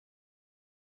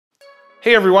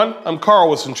Hey everyone, I'm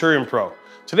Carl with CenturionPro.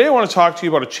 Today I want to talk to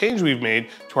you about a change we've made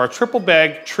to our triple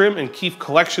bag trim and Kief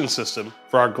collection system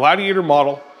for our Gladiator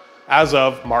model as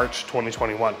of March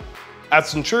 2021. At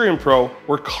CenturionPro,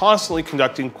 we're constantly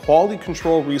conducting quality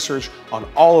control research on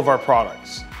all of our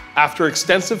products. After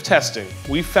extensive testing,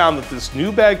 we found that this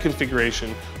new bag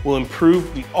configuration will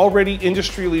improve the already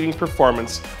industry-leading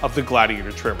performance of the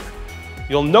Gladiator trimmer.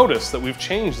 You'll notice that we've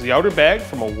changed the outer bag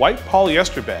from a white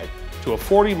polyester bag to a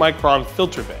 40 micron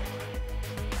filter bag.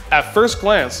 At first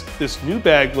glance, this new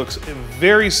bag looks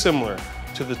very similar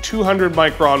to the 200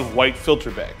 micron white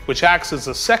filter bag, which acts as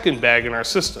a second bag in our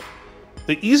system.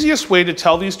 The easiest way to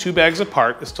tell these two bags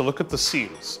apart is to look at the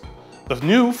seams. The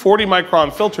new 40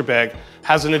 micron filter bag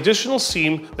has an additional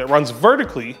seam that runs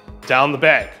vertically down the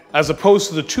bag, as opposed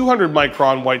to the 200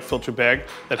 micron white filter bag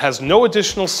that has no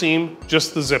additional seam,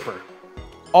 just the zipper.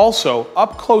 Also,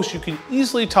 up close you can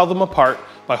easily tell them apart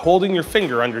by holding your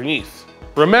finger underneath.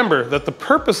 Remember that the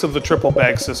purpose of the triple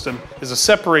bag system is to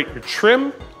separate your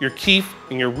trim, your Kief,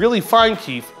 and your really fine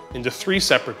Kief into 3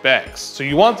 separate bags. So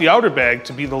you want the outer bag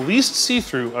to be the least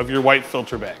see-through of your white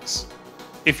filter bags.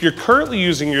 If you're currently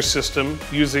using your system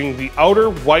using the outer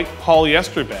white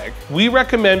polyester bag, we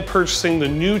recommend purchasing the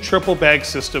new triple bag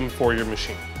system for your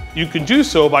machine. You can do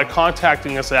so by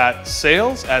contacting us at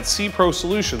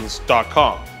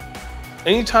sales@cprosolutions.com.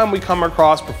 Anytime we come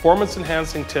across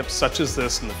performance-enhancing tips such as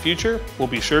this in the future, we'll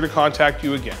be sure to contact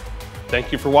you again.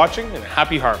 Thank you for watching and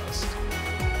happy harvest.